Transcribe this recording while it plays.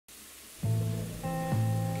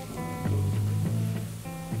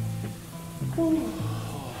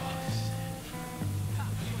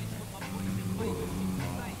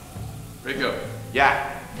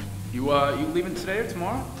Yeah. You leaving today or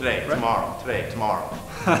tomorrow? Today, right? Tomorrow.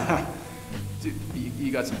 Dude,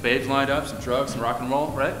 you got some babes lined up, some drugs, some rock and roll,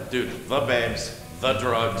 right? Dude, the babes, the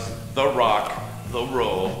drugs, the rock, the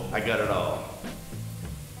roll. I got it all.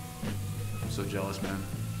 I'm so jealous, man.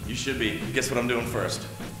 You should be. Guess what I'm doing first?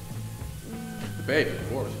 The babe, of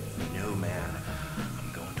course. No, man.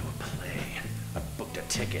 I'm going to a play. I booked a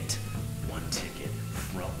ticket. One ticket.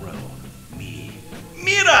 Front row. Me.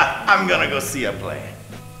 Mira! I'm gonna go see a play.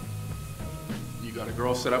 You got a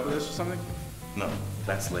girl set up with this or something? No,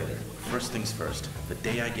 that's later. First things first. The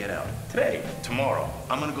day I get out. Today. Tomorrow.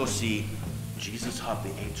 I'm gonna go see Jesus Hopped the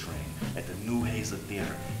A Train at the New Hazel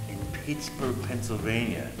Theater in Pittsburgh,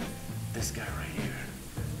 Pennsylvania. This guy right here.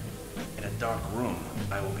 In a dark room,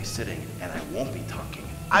 I will be sitting and I won't be talking.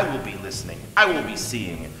 I will be listening. I will be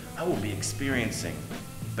seeing. I will be experiencing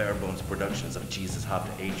barebones productions of Jesus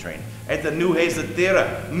Hopped the A Train at the New Hazel Theater.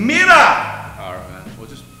 Mira! All right, man. Well,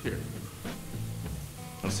 just here.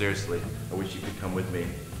 No, seriously, I wish you could come with me.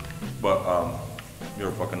 But, you're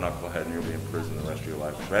a fucking knucklehead and you'll be in prison the rest of your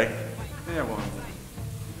life, right? Yeah, well.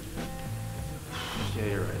 Yeah,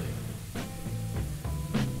 you're right.